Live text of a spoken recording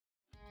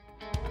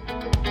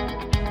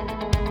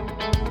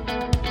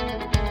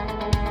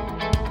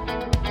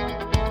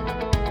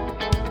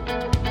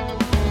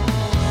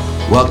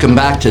Welcome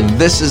back to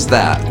This Is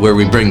That, where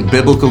we bring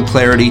biblical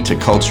clarity to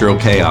cultural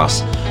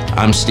chaos.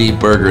 I'm Steve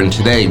Berger, and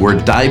today we're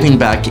diving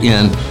back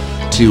in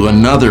to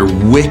another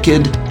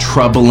wicked,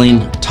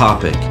 troubling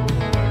topic.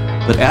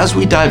 But as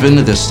we dive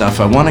into this stuff,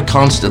 I want to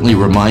constantly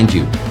remind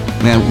you,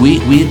 man,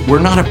 we're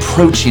not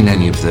approaching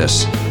any of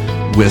this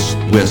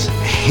with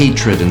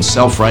hatred and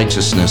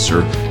self-righteousness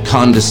or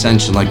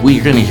condescension. Like,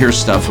 we're going to hear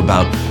stuff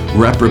about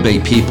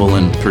reprobate people,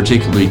 and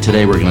particularly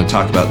today we're going to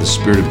talk about the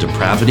spirit of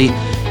depravity.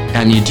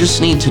 And you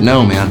just need to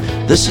know,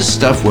 man, this is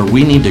stuff where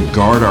we need to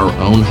guard our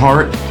own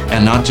heart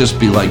and not just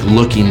be like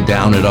looking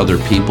down at other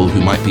people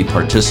who might be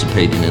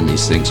participating in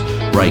these things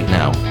right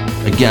now.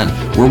 Again,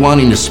 we're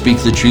wanting to speak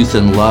the truth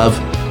in love.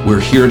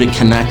 We're here to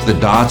connect the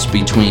dots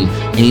between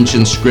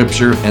ancient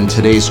scripture and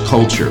today's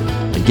culture.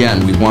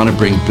 Again, we want to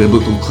bring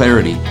biblical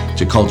clarity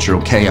to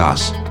cultural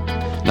chaos.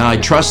 Now, I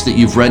trust that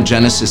you've read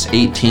Genesis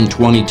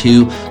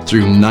 18:22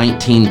 through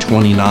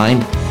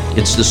 19:29.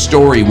 It's the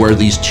story where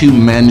these two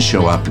men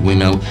show up. We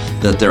know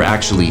that they're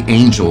actually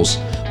angels,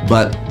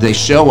 but they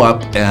show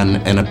up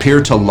and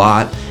appear to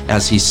Lot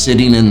as he's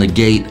sitting in the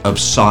gate of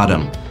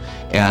Sodom.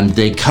 And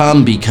they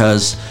come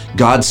because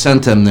God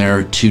sent them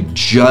there to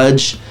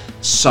judge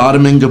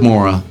Sodom and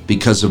Gomorrah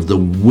because of the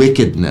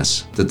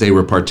wickedness that they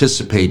were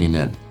participating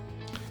in.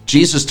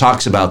 Jesus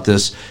talks about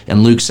this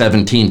in Luke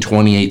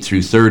 17:28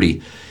 through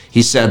 30.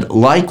 He said,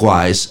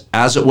 "Likewise,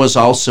 as it was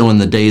also in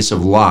the days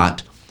of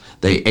Lot,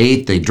 they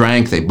ate, they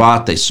drank, they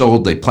bought, they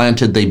sold, they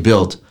planted, they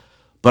built.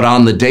 But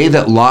on the day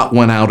that Lot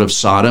went out of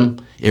Sodom,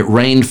 it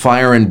rained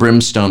fire and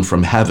brimstone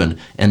from heaven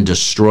and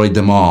destroyed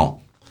them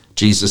all."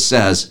 Jesus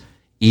says,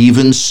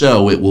 "Even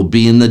so it will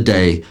be in the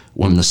day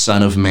when the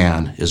Son of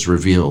Man is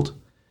revealed."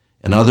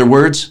 In other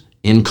words,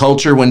 in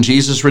culture when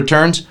Jesus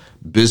returns,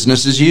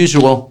 business as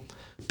usual.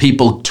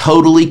 People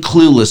totally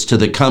clueless to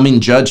the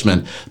coming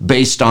judgment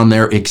based on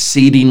their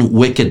exceeding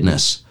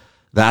wickedness.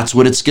 That's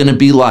what it's going to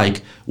be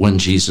like when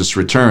Jesus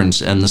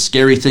returns. And the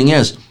scary thing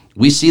is,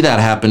 we see that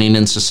happening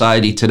in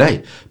society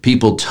today.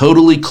 People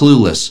totally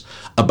clueless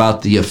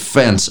about the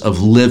offense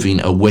of living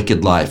a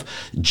wicked life,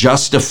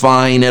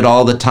 justifying it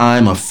all the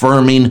time,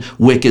 affirming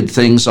wicked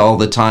things all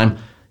the time.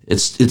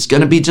 It's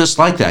going to be just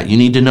like that. You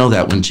need to know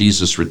that when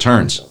Jesus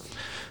returns.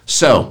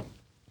 So,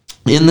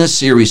 in this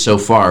series so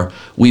far,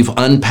 we've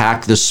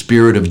unpacked the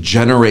spirit of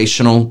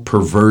generational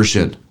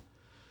perversion.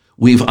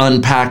 We've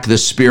unpacked the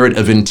spirit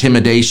of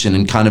intimidation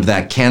and kind of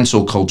that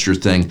cancel culture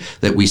thing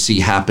that we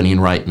see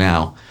happening right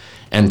now.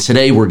 And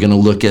today we're going to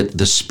look at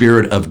the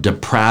spirit of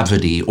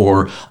depravity,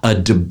 or a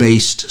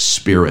debased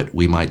spirit,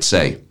 we might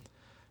say.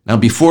 Now,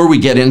 before we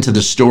get into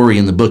the story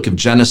in the book of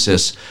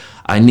Genesis,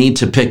 I need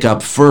to pick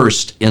up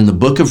first in the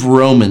book of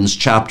Romans,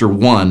 chapter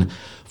 1,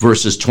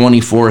 verses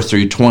 24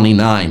 through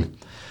 29.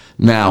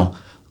 Now,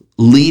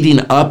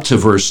 leading up to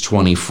verse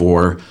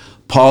 24,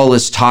 Paul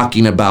is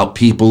talking about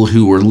people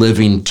who were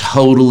living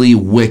totally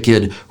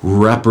wicked,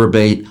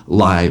 reprobate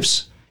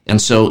lives.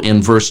 And so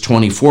in verse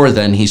 24,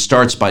 then, he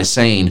starts by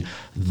saying,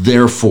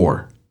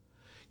 "Therefore,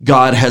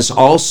 God has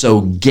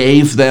also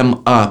gave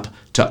them up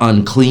to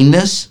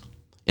uncleanness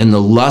in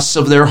the lusts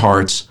of their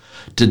hearts,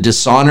 to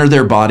dishonor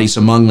their bodies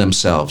among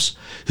themselves,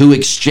 who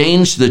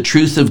exchanged the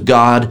truth of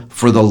God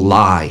for the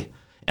lie,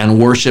 and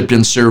worshiped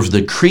and served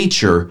the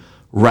creature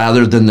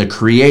rather than the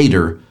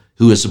Creator,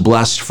 who is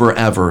blessed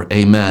forever.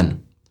 Amen.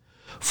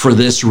 For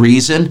this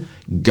reason,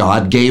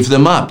 God gave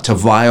them up to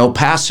vile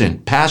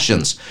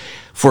passions,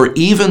 for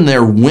even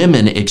their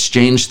women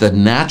exchanged the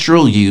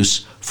natural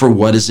use for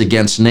what is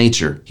against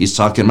nature." He's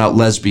talking about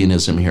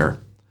lesbianism here.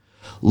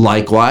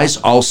 "Likewise,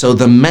 also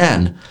the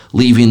men,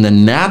 leaving the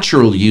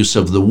natural use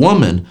of the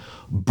woman,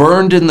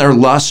 burned in their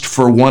lust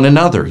for one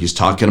another." He's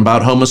talking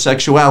about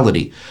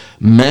homosexuality.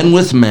 "Men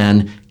with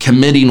men,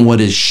 committing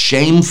what is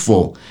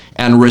shameful,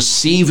 and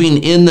receiving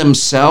in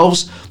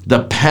themselves the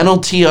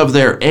penalty of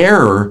their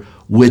error,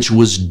 which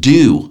was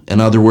due." In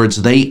other words,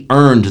 they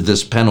earned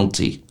this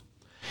penalty.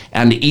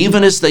 "And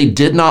even as they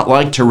did not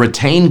like to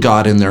retain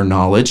God in their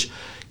knowledge,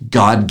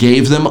 God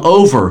gave them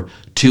over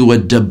to a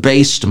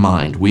debased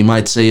mind." We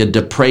might say a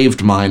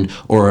depraved mind,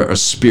 or a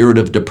spirit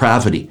of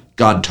depravity.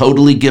 God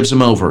totally gives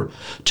them over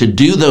to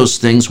do those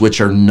things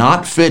which are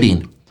not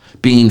fitting,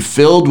 being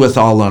filled with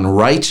all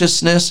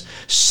unrighteousness,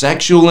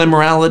 sexual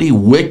immorality,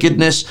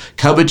 wickedness,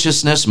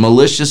 covetousness,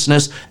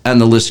 maliciousness, and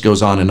the list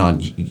goes on and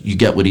on. You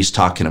get what he's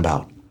talking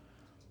about.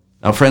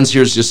 Now, friends,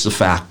 here's just the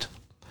fact.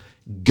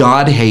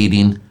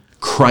 God-hating,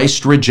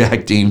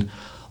 Christ-rejecting,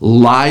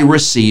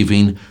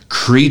 lie-receiving,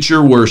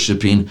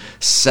 creature-worshiping,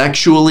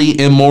 sexually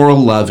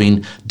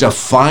immoral-loving,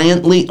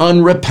 defiantly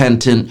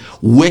unrepentant,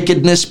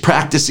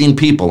 wickedness-practicing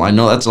people, I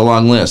know that's a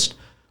long list,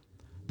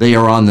 they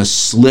are on the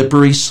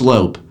slippery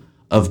slope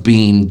of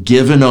being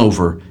given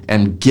over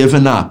and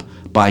given up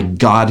by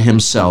God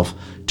himself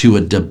to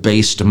a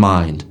debased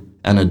mind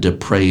and a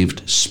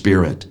depraved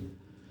spirit.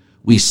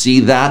 We see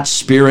that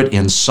spirit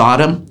in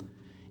Sodom,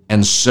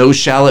 and so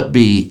shall it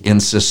be in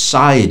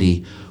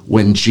society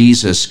when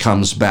Jesus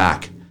comes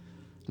back.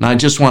 Now, I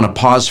just want to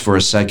pause for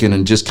a second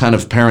and just kind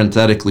of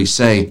parenthetically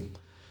say,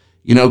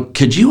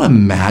 could you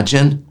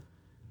imagine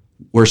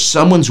where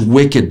someone's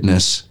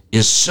wickedness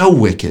is so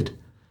wicked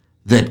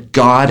that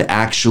God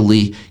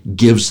actually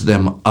gives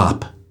them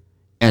up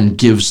and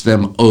gives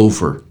them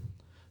over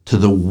to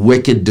the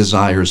wicked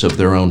desires of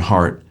their own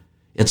heart.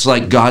 It's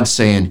like God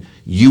saying,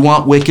 you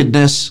want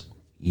wickedness?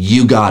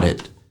 You got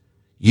it.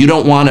 You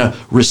don't want to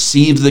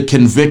receive the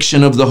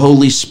conviction of the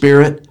Holy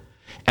Spirit,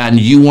 and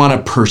you want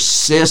to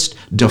persist,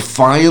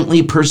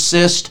 defiantly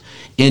persist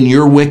in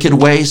your wicked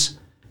ways?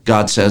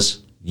 God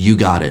says, you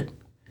got it.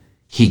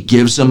 He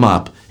gives them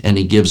up and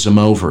he gives them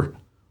over.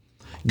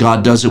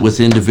 God does it with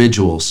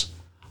individuals.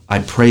 I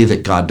pray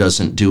that God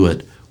doesn't do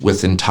it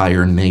with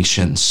entire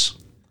nations.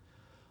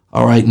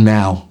 All right,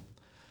 now,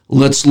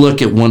 let's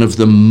look at one of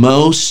the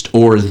most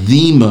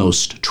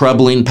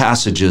troubling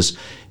passages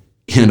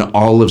in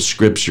all of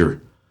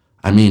Scripture.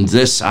 I mean,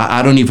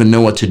 I don't even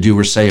know what to do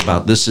or say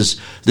about this.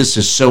 This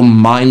is so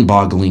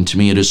mind-boggling to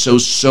me. It is so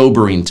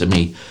sobering to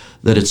me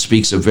that it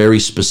speaks a very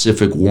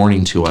specific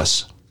warning to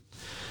us.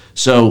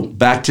 So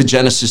back to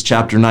Genesis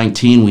chapter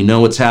 19, we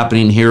know what's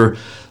happening here.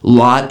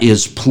 Lot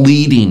is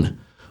pleading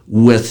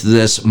with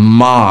this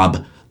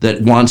mob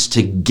that wants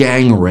to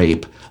gang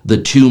rape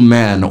the two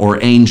men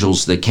or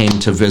angels that came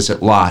to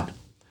visit Lot.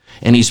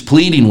 And he's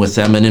pleading with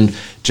them. And in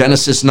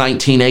Genesis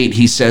 19:8,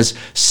 he says,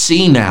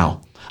 see now,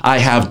 I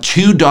have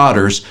two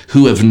daughters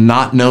who have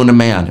not known a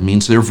man. It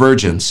means they're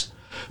virgins.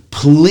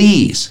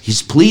 Please,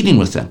 he's pleading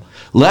with them,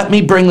 let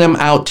me bring them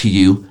out to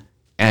you,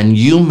 and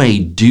you may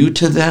do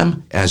to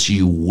them as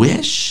you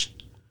wish.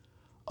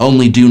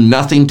 Only do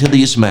nothing to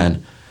these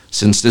men,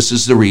 since this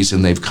is the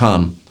reason they've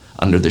come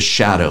under the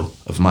shadow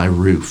of my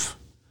roof.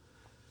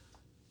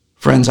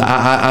 Friends,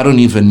 I don't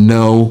even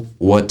know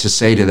what to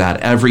say to that.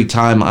 Every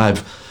time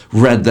I've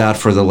read that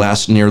for the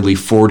last nearly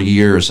 40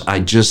 years, I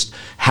just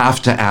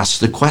have to ask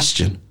the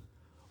question,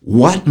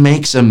 what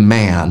makes a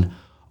man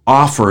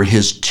offer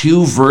his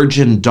two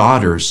virgin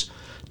daughters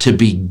to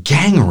be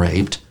gang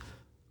raped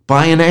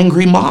by an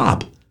angry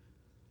mob?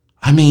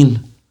 I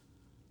mean,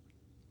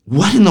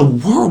 what in the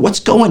world? What's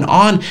going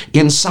on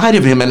inside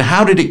of him, and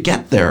how did it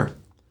get there?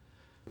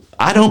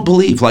 I don't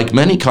believe, like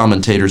many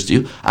commentators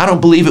do, I don't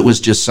believe it was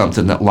just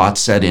something that Lot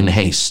said in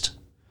haste.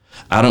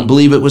 I don't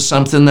believe it was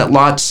something that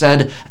Lot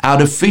said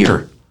out of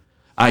fear.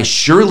 I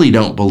surely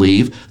don't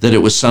believe that it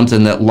was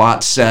something that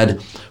Lot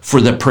said for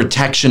the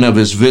protection of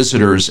his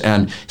visitors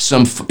and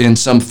in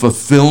some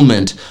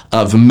fulfillment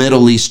of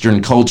Middle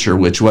Eastern culture,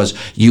 which was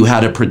you had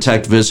to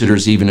protect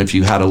visitors even if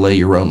you had to lay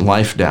your own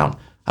life down.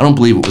 I don't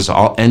believe it was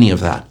any of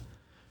that.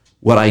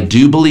 What I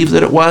do believe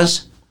that it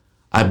was,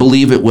 I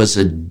believe it was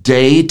a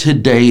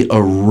day-to-day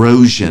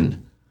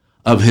erosion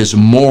of his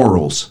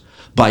morals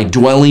by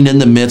dwelling in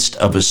the midst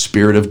of a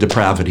spirit of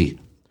depravity,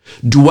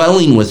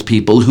 dwelling with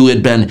people who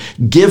had been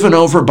given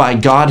over by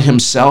God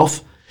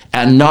himself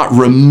and not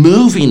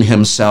removing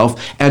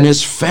himself and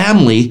his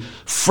family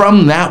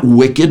from that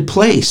wicked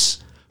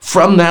place,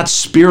 from that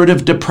spirit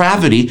of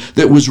depravity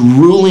that was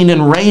ruling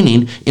and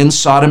reigning in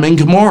Sodom and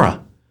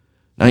Gomorrah.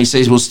 Now he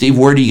says, well, Steve,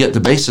 where do you get the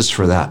basis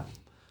for that?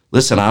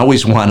 Listen, I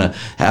always want to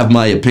have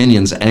my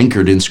opinions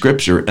anchored in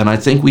Scripture, and I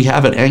think we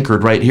have it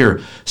anchored right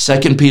here.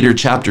 2 Peter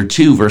chapter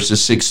 2,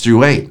 verses 6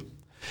 through 8.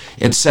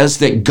 It says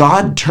that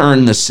God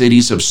turned the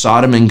cities of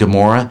Sodom and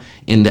Gomorrah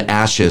into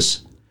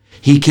ashes.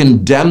 He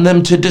condemned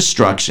them to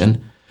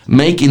destruction,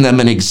 making them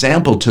an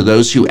example to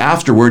those who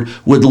afterward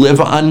would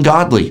live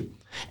ungodly,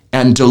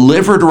 and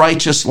delivered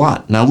righteous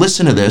Lot. Now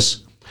listen to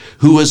this,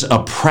 who was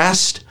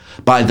oppressed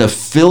by the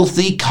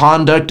filthy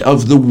conduct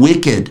of the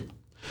wicked.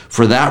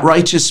 For that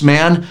righteous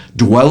man,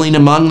 dwelling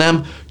among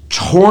them,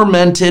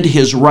 tormented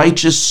his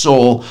righteous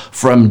soul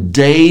from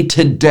day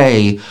to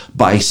day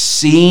by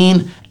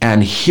seeing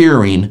and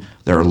hearing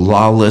their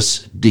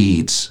lawless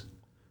deeds.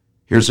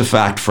 Here's a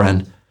fact,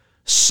 friend.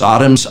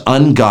 Sodom's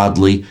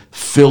ungodly,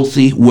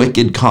 filthy,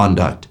 wicked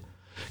conduct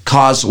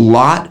caused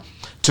Lot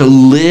to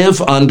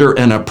live under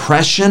an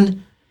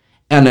oppression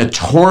and a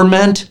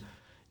torment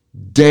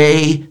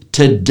day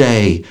to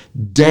day,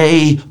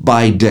 day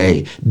by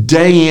day,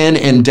 day in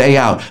and day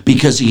out,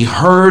 because he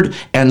heard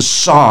and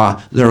saw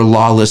their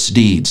lawless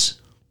deeds.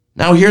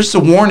 Now, here's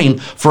the warning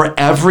for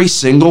every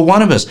single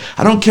one of us.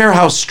 I don't care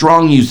how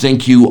strong you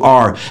think you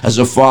are as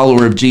a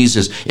follower of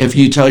Jesus. If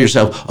you tell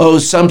yourself, oh,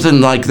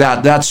 something like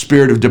that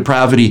spirit of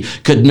depravity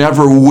could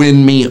never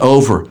win me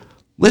over.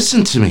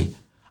 Listen to me.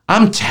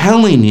 I'm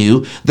telling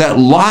you that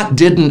Lot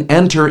didn't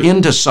enter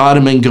into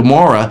Sodom and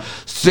Gomorrah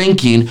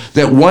thinking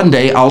that one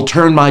day I'll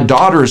turn my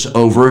daughters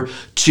over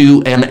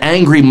to an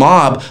angry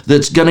mob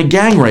that's going to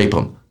gang rape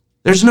them.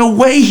 There's no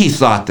way he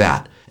thought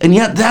that. And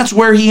yet that's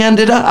where he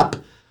ended up,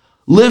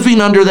 living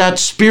under that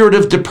spirit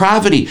of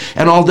depravity.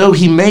 And although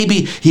he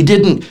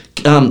didn't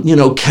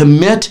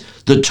commit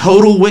the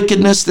total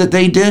wickedness that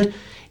they did,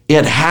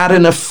 it had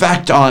an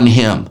effect on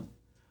him.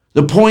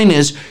 The point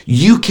is,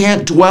 you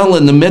can't dwell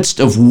in the midst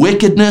of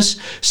wickedness,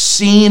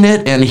 seeing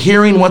it and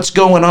hearing what's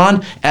going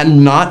on,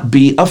 and not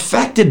be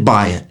affected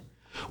by it.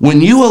 When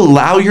you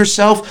allow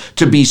yourself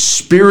to be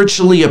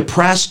spiritually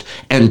oppressed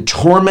and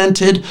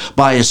tormented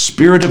by a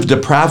spirit of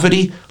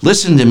depravity,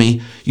 listen to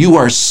me, you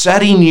are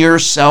setting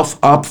yourself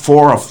up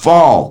for a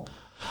fall,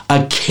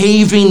 a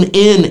caving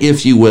in,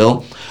 if you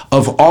will,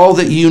 of all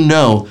that you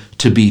know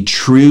to be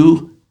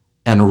true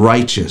and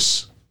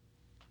righteous.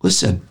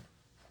 Listen,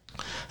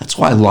 that's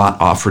why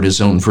Lot offered his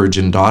own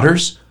virgin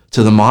daughters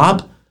to the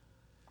mob.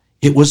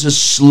 It was a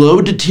slow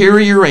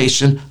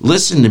deterioration,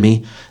 listen to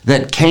me,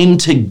 that came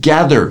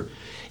together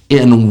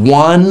in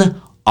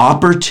one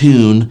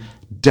opportune,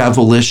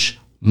 devilish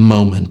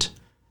moment.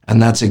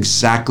 And that's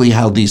exactly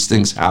how these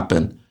things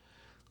happen.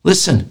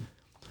 Listen,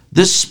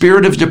 this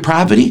spirit of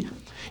depravity,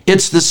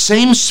 it's the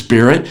same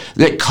spirit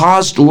that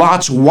caused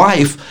Lot's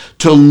wife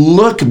to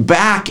look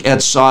back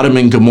at Sodom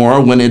and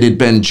Gomorrah when it had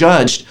been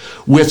judged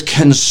with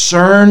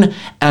concern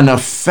and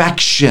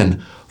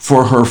affection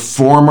for her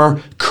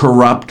former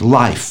corrupt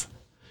life.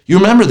 You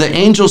remember the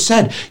angel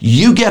said,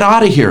 you get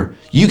out of here.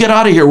 You get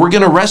out of here. We're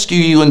going to rescue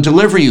you and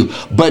deliver you,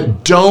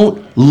 but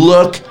don't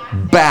look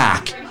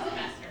back.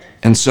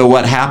 And so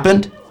what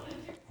happened?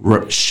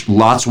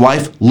 Lot's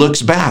wife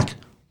looks back.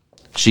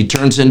 She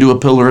turns into a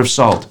pillar of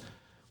salt.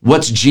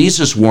 What's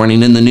Jesus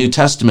warning in the New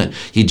Testament?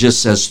 He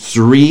just says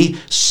 3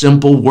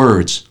 simple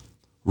words.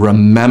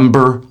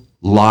 Remember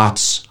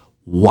Lot's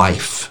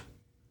wife.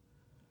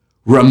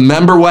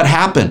 Remember what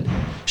happened.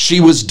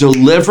 She was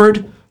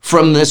delivered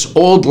from this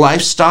old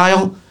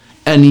lifestyle,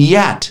 and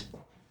yet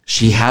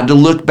she had to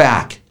look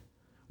back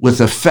with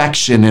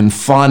affection and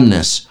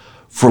fondness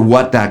for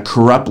what that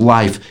corrupt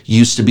life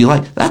used to be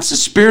like. That's the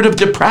spirit of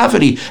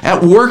depravity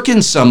at work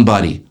in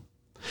somebody.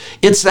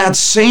 It's that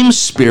same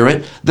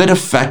spirit that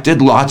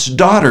affected Lot's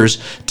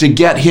daughters to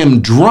get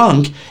him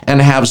drunk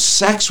and have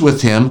sex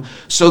with him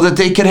so that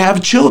they could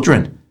have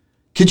children.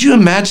 Could you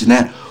imagine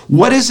that?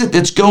 What is it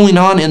that's going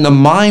on in the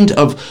minds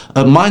of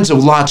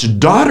Lot's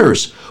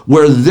daughters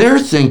where they're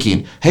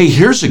thinking, hey,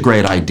 here's a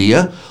great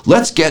idea.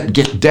 Let's get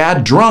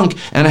dad drunk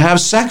and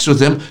have sex with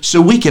him so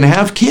we can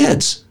have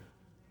kids.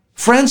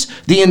 Friends,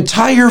 the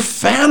entire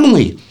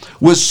family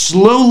was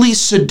slowly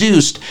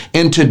seduced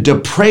into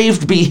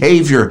depraved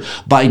behavior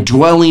by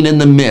dwelling in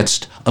the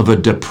midst of a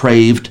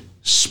depraved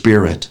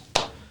spirit.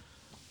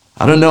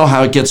 I don't know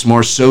how it gets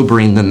more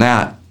sobering than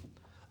that.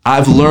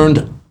 I've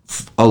learned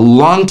a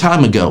long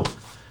time ago,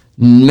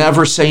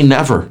 never say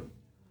never.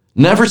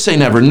 Never say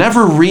never.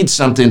 Never read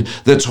something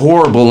that's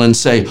horrible and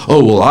say,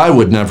 oh, well, I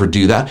would never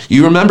do that.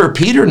 You remember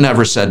Peter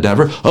never said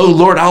never. Oh,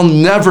 Lord, I'll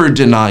never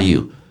deny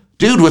you.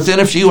 Dude, within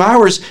a few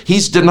hours,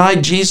 he's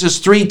denied Jesus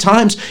 3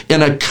 times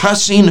in a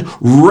cussing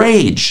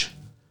rage.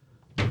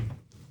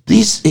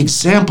 These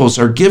examples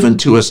are given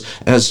to us,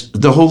 as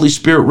the Holy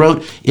Spirit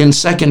wrote in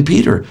 2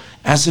 Peter,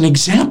 as an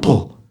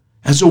example,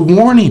 as a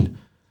warning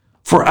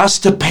for us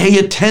to pay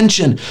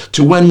attention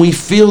to when we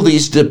feel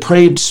these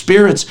depraved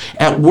spirits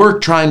at work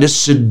trying to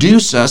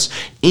seduce us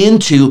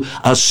into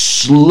a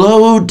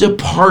slow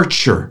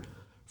departure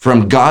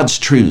from God's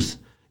truth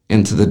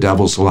into the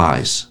devil's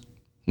lies.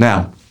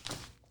 Now,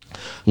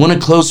 I want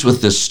to close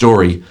with this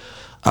story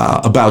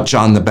about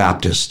John the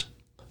Baptist.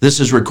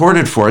 This is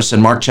recorded for us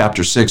in Mark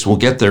chapter 6. We'll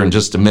get there in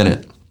just a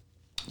minute.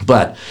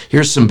 But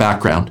here's some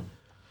background.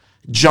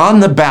 John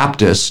the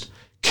Baptist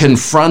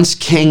confronts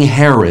King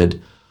Herod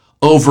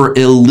over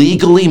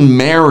illegally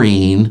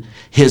marrying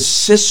his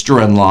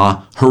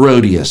sister-in-law,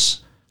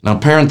 Herodias. Now,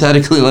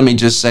 parenthetically, let me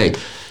just say,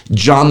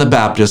 John the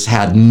Baptist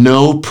had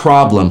no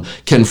problem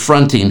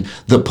confronting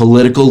the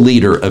political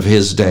leader of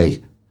his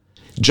day.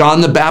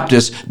 John the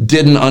Baptist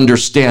didn't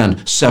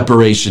understand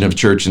separation of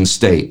church and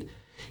state.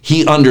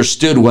 He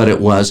understood what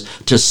it was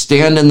to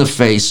stand in the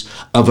face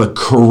of a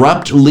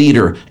corrupt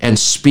leader and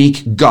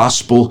speak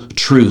gospel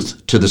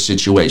truth to the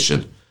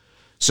situation.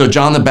 So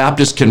John the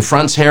Baptist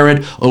confronts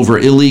Herod over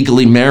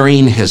illegally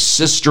marrying his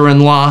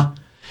sister-in-law.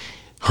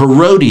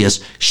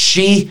 Herodias,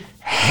 she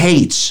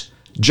hates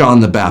John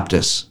the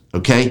Baptist,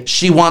 okay?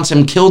 She wants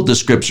him killed, the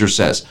scripture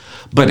says.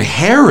 But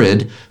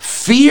Herod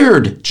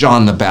feared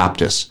John the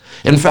Baptist.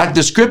 In fact,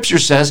 the scripture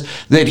says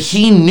that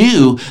he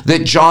knew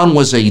that John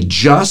was a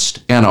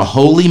just and a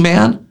holy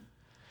man.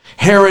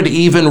 Herod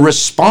even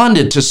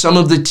responded to some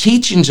of the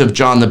teachings of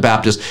John the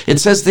Baptist.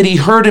 It says that he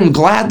heard him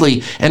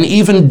gladly and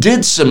even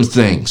did some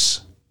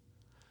things.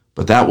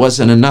 But that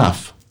wasn't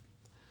enough.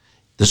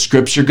 The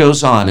scripture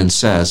goes on and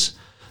says,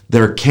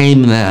 there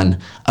came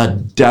then a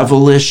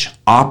devilish,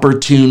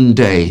 opportune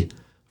day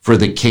for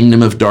the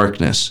kingdom of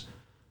darkness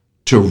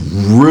to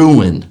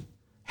ruin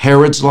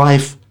Herod's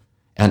life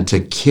and to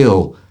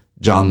kill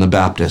John the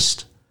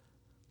Baptist.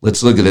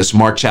 Let's look at this.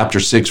 Mark chapter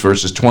 6,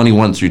 verses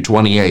 21 through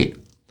 28. It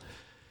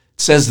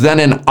says, then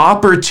an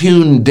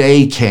opportune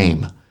day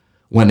came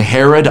when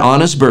Herod, on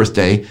his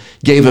birthday,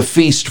 gave a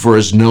feast for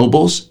his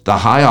nobles, the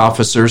high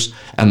officers,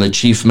 and the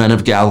chief men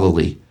of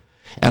Galilee.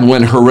 And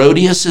when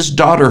Herodias'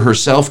 daughter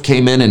herself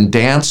came in and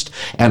danced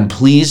and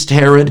pleased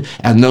Herod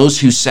and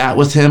those who sat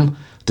with him,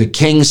 the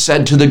king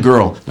said to the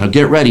girl, now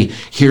get ready,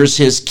 here's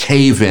his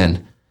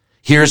cave-in.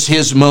 Here's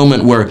his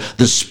moment where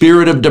the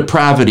spirit of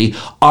depravity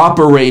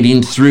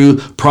operating through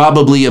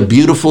probably a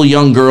beautiful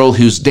young girl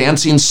who's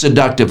dancing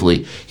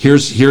seductively.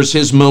 Here's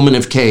his moment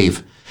of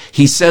cave.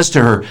 He says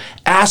to her,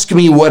 ask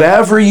me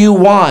whatever you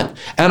want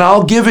and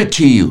I'll give it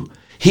to you.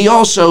 He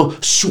also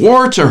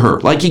swore to her,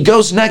 like he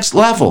goes next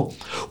level.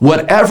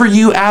 Whatever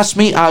you ask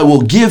me, I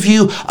will give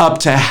you up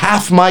to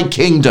half my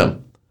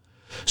kingdom.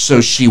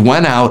 So she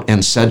went out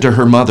and said to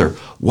her mother,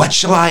 what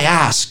shall I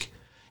ask?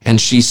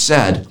 And she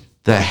said,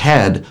 the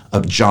head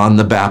of John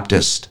the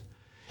Baptist.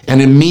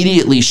 And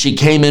immediately she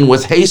came in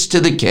with haste to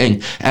the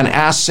king and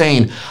asked,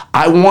 saying,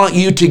 I want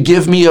you to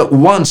give me at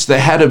once the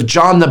head of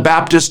John the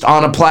Baptist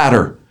on a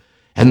platter.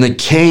 And the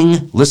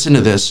king, listen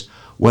to this,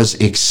 was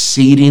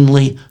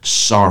exceedingly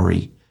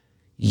sorry.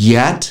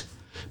 Yet,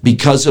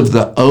 because of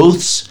the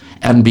oaths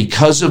and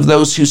because of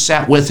those who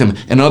sat with him,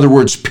 in other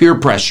words, peer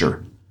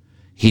pressure,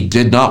 he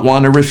did not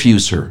want to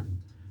refuse her.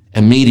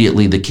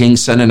 Immediately, the king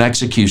sent an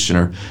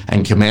executioner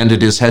and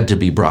commanded his head to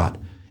be brought.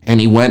 And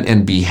he went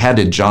and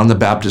beheaded John the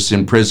Baptist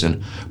in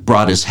prison,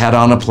 brought his head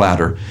on a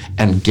platter,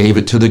 and gave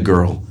it to the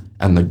girl.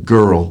 And the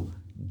girl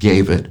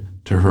gave it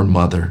to her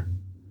mother.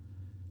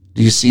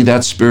 Do you see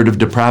that spirit of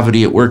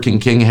depravity at work in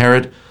King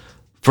Herod?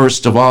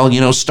 First of all,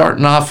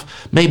 starting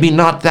off maybe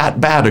not that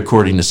bad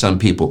according to some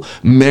people,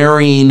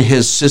 marrying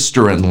his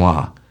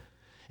sister-in-law.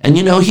 And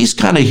he's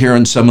kind of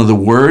hearing some of the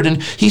word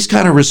and he's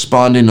kind of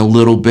responding a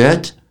little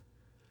bit.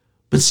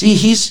 But see,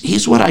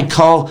 he's what I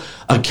call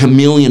a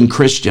chameleon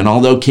Christian.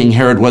 Although King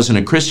Herod wasn't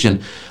a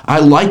Christian, I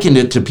likened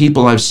it to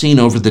people I've seen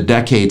over the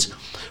decades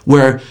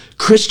where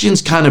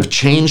Christians kind of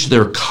change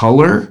their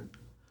color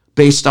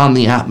based on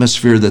the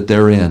atmosphere that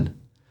they're in.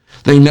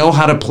 They know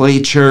how to play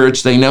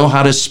church. They know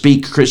how to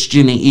speak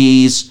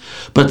Christianese.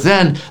 But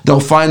then they'll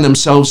find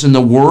themselves in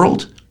the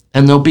world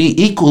and they'll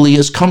be equally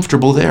as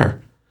comfortable there.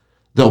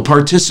 They'll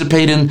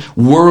participate in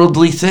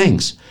worldly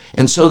things.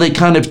 And so they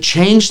kind of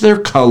change their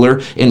color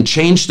and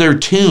change their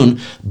tune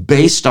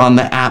based on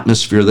the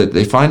atmosphere that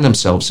they find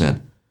themselves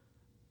in.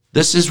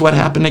 This is what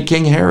happened to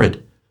King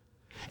Herod.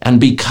 And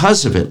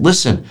because of it,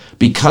 listen,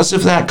 because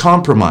of that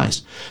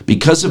compromise,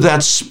 because of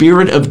that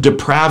spirit of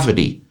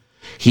depravity,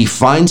 he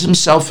finds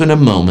himself in a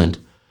moment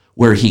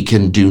where he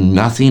can do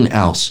nothing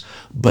else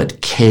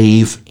but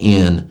cave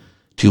in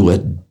to a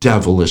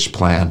devilish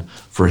plan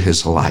for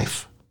his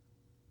life.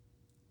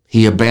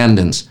 He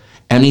abandons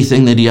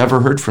anything that he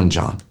ever heard from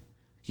John.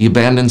 He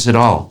abandons it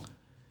all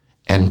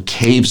and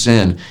caves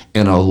in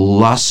a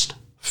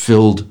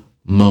lust-filled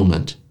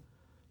moment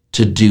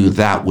to do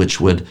that which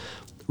would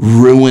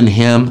ruin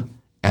him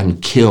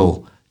and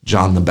kill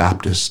John the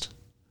Baptist.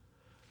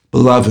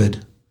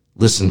 Beloved,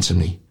 listen to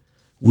me.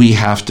 We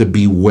have to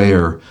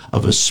beware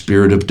of a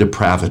spirit of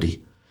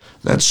depravity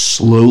that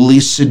slowly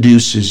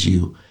seduces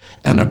you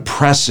and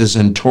oppresses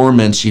and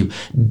torments you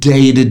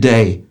day to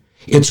day.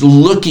 It's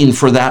looking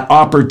for that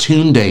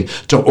opportune day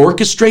to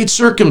orchestrate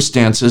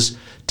circumstances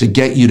to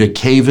get you to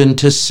cave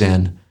into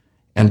sin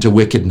and to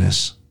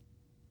wickedness.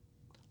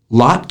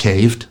 Lot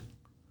caved,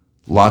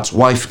 Lot's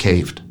wife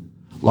caved,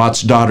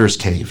 Lot's daughters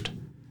caved,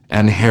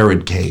 and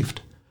Herod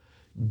caved.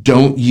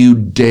 Don't you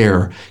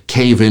dare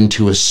cave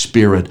into a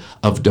spirit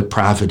of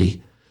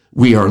depravity.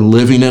 We are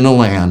living in a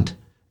land,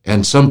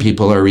 and some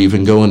people are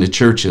even going to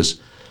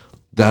churches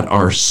that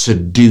are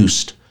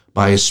seduced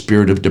by a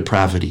spirit of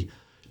depravity.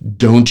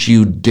 Don't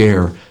you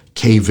dare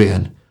cave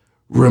in.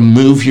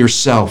 Remove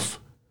yourself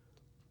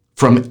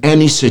from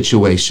any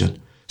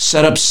situation.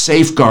 Set up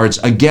safeguards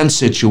against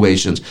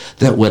situations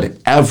that would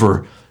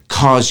ever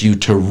cause you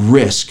to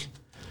risk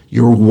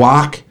your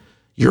walk,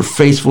 your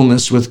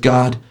faithfulness with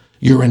God,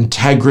 your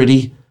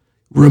integrity.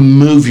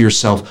 Remove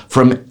yourself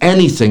from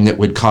anything that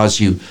would cause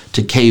you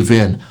to cave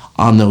in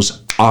on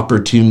those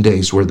opportune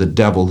days where the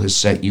devil has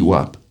set you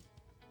up.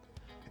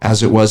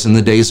 As it was in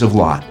the days of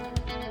Lot,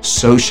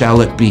 so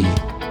shall it be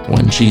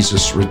when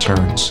Jesus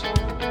returns.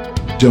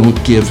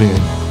 Don't give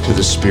in to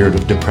the spirit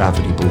of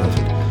depravity,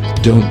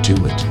 beloved. Don't do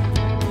it.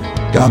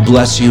 God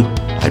bless you.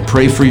 I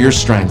pray for your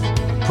strength.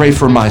 Pray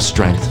for my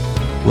strength.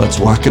 Let's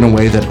walk in a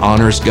way that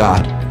honors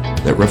God,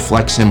 that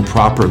reflects Him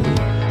properly,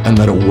 and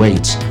that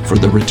awaits for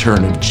the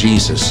return of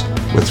Jesus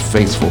with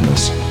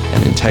faithfulness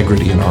and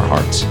integrity in our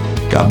hearts.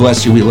 God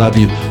bless you. We love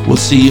you. We'll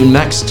see you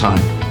next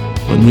time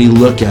when we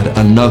look at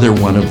another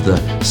one of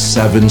the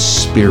 7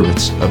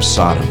 spirits of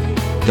Sodom.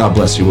 God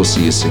bless you. We'll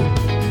see you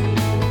soon.